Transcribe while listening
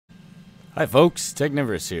Hi folks,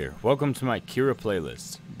 Technivorous here. Welcome to my Cura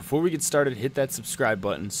playlist. Before we get started, hit that subscribe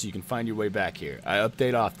button so you can find your way back here. I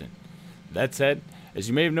update often. That said, as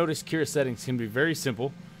you may have noticed, Cura Settings can be very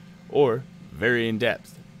simple or very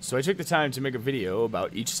in-depth. So I took the time to make a video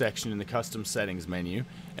about each section in the custom settings menu,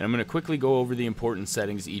 and I'm going to quickly go over the important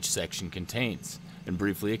settings each section contains and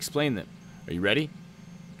briefly explain them. Are you ready?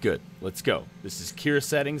 Good, let's go. This is Cura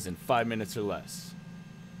Settings in 5 minutes or less.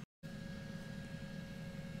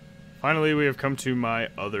 Finally, we have come to my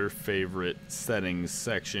other favorite settings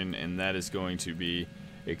section, and that is going to be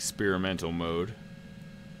experimental mode.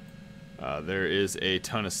 There is a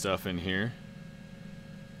ton of stuff in here.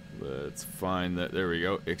 Let's find that. There we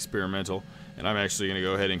go, experimental. And I'm actually going to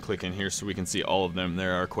go ahead and click in here so we can see all of them.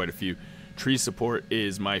 There are quite a few. Tree support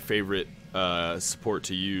is my favorite support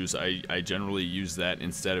to use. I generally use that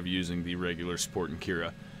instead of using the regular support in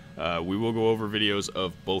Cura. We will go over videos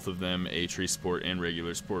of both of them, a tree support and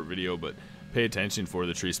regular support video, but pay attention for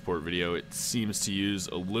the tree support video. It seems to use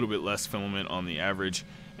a little bit less filament on the average,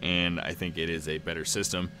 and I think it is a better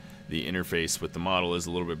system. The interface with the model is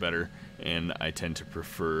a little bit better, and I tend to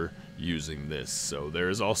prefer using this. So there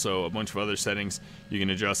is also a bunch of other settings. You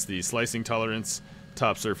can adjust the slicing tolerance,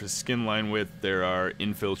 top surface skin line width. There are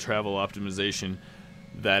infill travel optimization.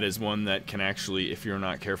 That is one that can actually, if you're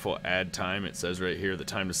not careful, add time. It says right here the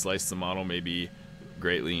time to slice the model may be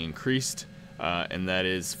greatly increased, and that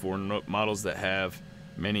is for models that have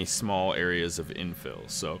many small areas of infill.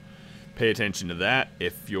 So pay attention to that.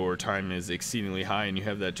 If your time is exceedingly high and you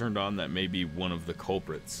have that turned on, that may be one of the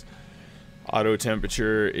culprits. Auto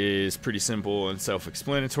temperature is pretty simple and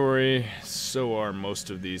self-explanatory. So are most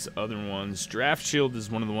of these other ones. Draft shield is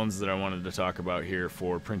one of the ones that I wanted to talk about here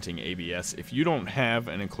for printing ABS. If you don't have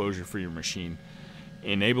an enclosure for your machine,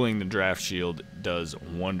 enabling the draft shield does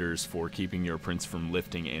wonders for keeping your prints from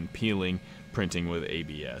lifting and peeling printing with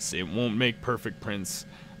ABS. It won't make perfect prints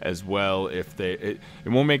as well if it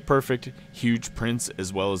won't make perfect huge prints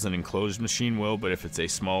as well as an enclosed machine will, but if it's a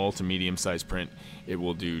small to medium sized print, it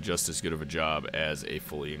will do just as good of a job as a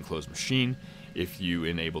fully enclosed machine if you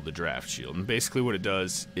enable the draft shield. And basically what it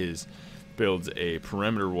does is builds a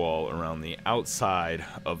perimeter wall around the outside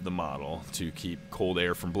of the model to keep cold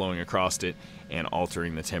air from blowing across it and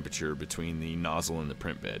altering the temperature between the nozzle and the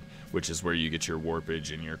print bed, which is where you get your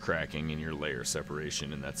warpage and your cracking and your layer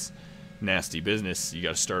separation, and that's nasty business. You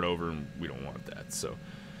got to start over, and we don't want that. So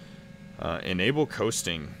enable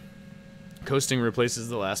coasting. Coasting replaces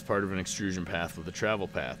the last part of an extrusion path with a travel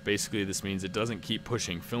path. Basically this means it doesn't keep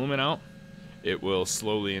pushing filament out. It will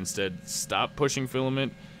slowly instead stop pushing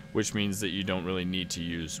filament, which means that you don't really need to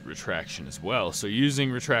use retraction as well. So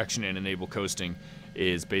using retraction and enable coasting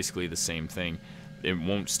is basically the same thing. It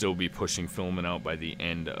won't still be pushing filament out by the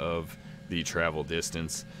end of the travel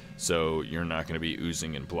distance, so you're not going to be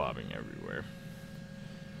oozing and blobbing everywhere.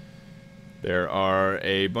 There are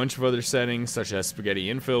a bunch of other settings such as spaghetti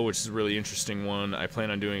infill, which is a really interesting one. I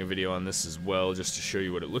plan on doing a video on this as well just to show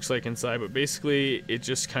you what it looks like inside, but basically it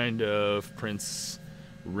just kind of prints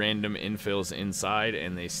random infills inside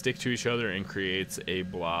and they stick to each other and creates a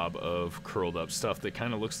blob of curled up stuff that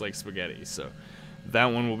kind of looks like spaghetti. So that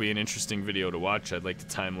one will be an interesting video to watch. I'd like to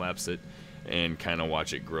time lapse it and kind of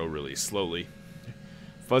watch it grow really slowly.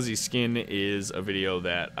 Fuzzy skin is a video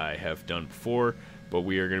that I have done before, but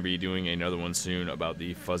we are going to be doing another one soon about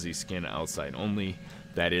the fuzzy skin outside only.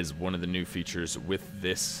 That is one of the new features with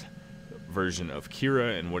this version of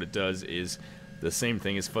Cura, and what it does is the same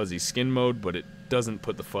thing as fuzzy skin mode, but it doesn't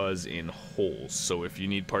put the fuzz in holes. So if you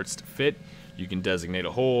need parts to fit, you can designate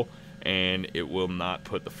a hole and it will not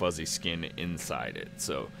put the fuzzy skin inside it.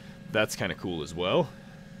 So that's kind of cool as well.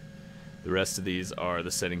 The rest of these are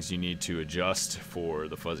the settings you need to adjust for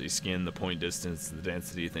the fuzzy skin, the point distance, the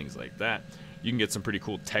density, things like that. You can get some pretty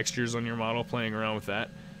cool textures on your model playing around with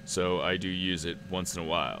that, so I do use it once in a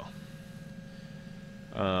while.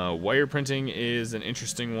 Wire printing is an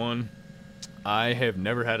interesting one. I have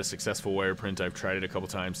never had a successful wire print. I've tried it a couple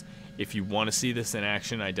times. If you want to see this in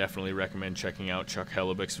action, I definitely recommend checking out Chuck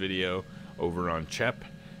Hellebuck's video over on CHEP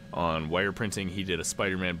on wire printing. He did a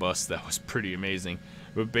Spider-Man bust that was pretty amazing.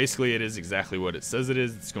 But basically it is exactly what it says it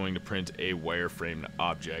is. It's going to print a wireframed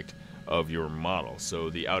object of your model. So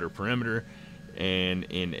the outer perimeter and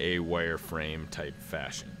in a wireframe type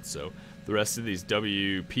fashion. So the rest of these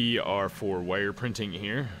WP are for wire printing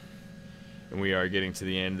here. And we are getting to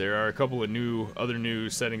the end. There are a couple of other new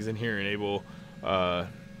settings in here. Enable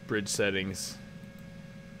bridge settings.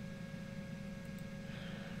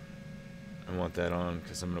 I want that on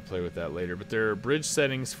because I'm going to play with that later. But there are bridge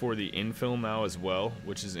settings for the infill now as well,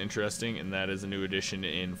 which is interesting, and that is a new addition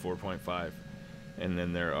in 4.5. And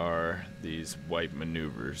then there are these wipe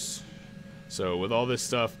maneuvers. So with all this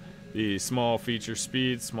stuff, the small feature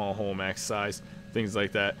speed, small hole max size, things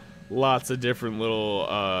like that, lots of different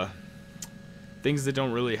little things that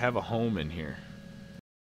don't really have a home in here.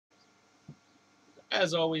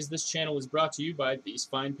 As always, this channel is brought to you by these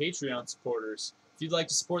fine Patreon supporters. If you'd like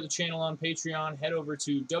to support the channel on Patreon, head over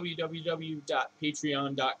to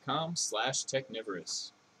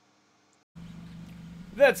www.patreon.com/Technivorous.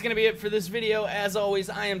 That's going to be it for this video. As always,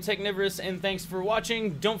 I am Technivorous, and thanks for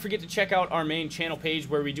watching. Don't forget to check out our main channel page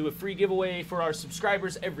where we do a free giveaway for our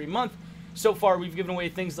subscribers every month. So far, we've given away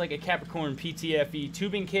things like a Capricorn PTFE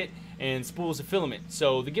tubing kit and spools of filament.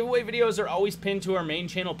 So the giveaway videos are always pinned to our main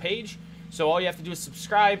channel page. So all you have to do is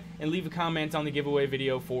subscribe and leave a comment on the giveaway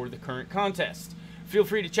video for the current contest. Feel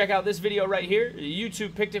free to check out this video right here.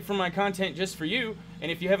 YouTube picked it from my content just for you,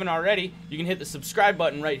 and if you haven't already, you can hit the subscribe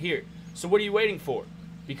button right here. So what are you waiting for?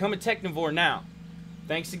 Become a Technivore now.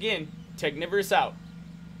 Thanks again. Technivorous out.